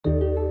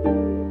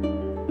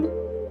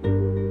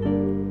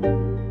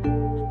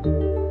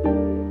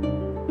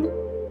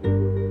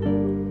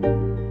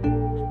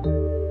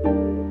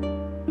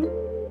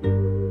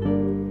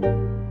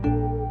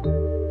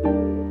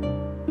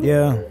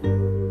Yeah,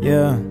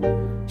 yeah.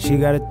 She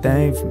got a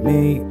thing for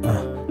me,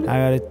 I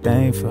got a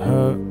thing for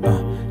her.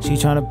 She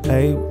tryna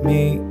play with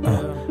me,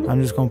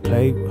 I'm just gon'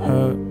 play with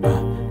her.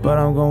 But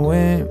I'm gon'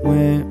 win,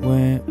 win,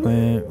 win,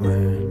 win,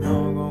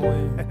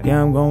 win.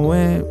 Yeah, I'm gon'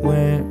 win,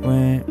 win,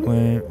 win,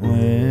 win,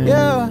 win.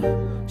 Yeah,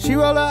 she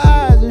roll her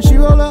eyes and she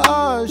roll her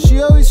R's.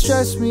 She always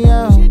stress me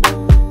out.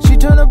 She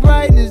turn the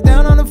brightness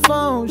down on the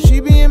phone. She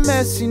being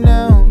messy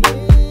now.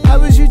 How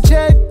wish you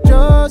check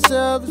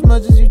yourself as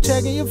much as you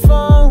checking your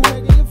phone.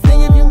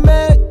 Think if you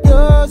met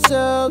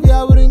yourself,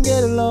 y'all wouldn't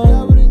get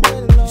along.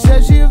 She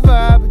said she a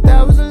vibe, but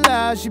that was a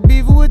lie. She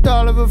beefing with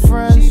all of her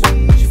friends.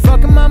 She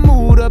fucking my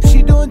mood up,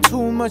 she doing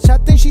too much. I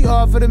think she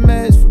off for the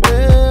mess, for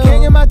real.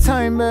 Can't get my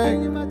time back,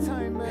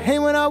 hate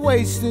when I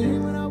waste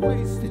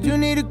it. Did you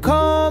need to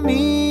call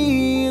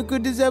me, or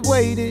could this have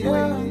waited?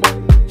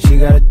 She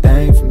got a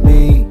thing for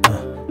me,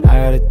 I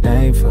got a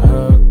thing for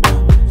her.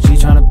 She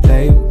tryna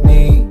play with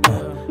me,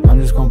 I'm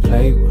just gon'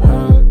 play with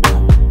her.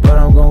 But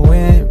I'm gon'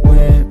 win,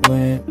 win,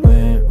 win,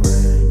 win,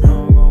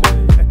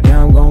 win.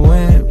 Yeah, I'm gon'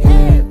 win,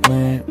 win,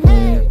 win,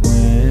 win,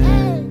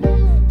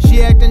 win.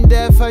 She acting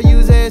deaf, I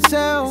use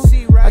ASL.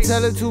 I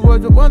tell her 2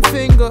 words with 1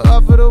 finger.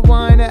 Offer the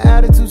wine, her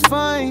attitude's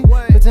fine.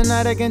 But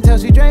tonight I can tell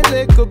she drank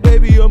liquor.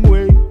 Baby, I'm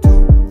way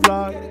too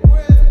fly.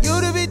 You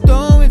to be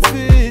throwing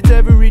fits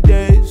every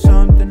day is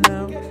something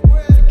else.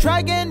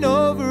 Try getting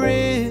over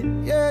it,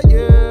 yeah,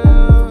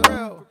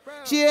 yeah.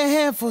 She a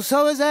handful,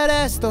 so is that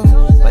ass though.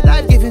 But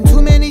I've given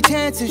too many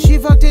chances. She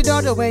fucked it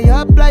all the way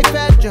up like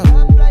Fat Joe.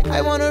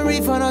 I want a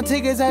refund on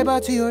tickets I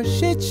bought to your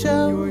shit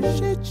show.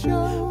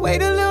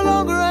 Wait a little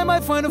longer, I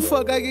might find a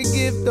fuck I could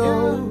give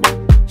though.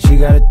 She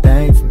got a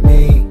thing for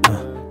me,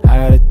 I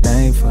got a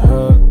thing for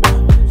her.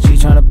 She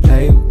tryna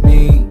play with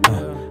me,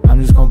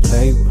 I'm just gon'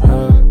 play with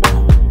her.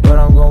 But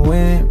I'm gon'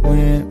 win,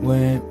 win,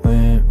 win,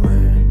 win,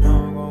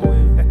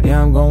 win.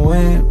 Yeah, I'm gon'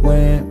 win,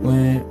 win,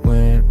 win,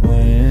 win,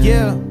 win.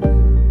 Yeah,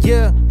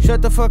 yeah.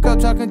 Shut the fuck up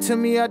talking to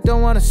me, I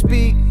don't wanna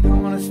speak.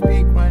 Don't wanna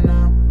speak right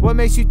now. What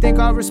makes you think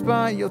I'll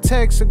respond? Your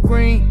text are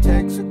green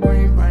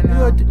right now.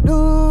 You're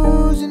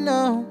delusion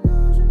now.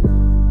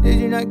 Did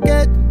you not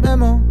get the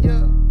memo?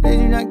 Did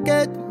you not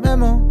get the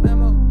memo?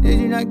 Did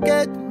you not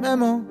get the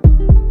memo?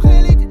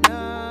 Clearly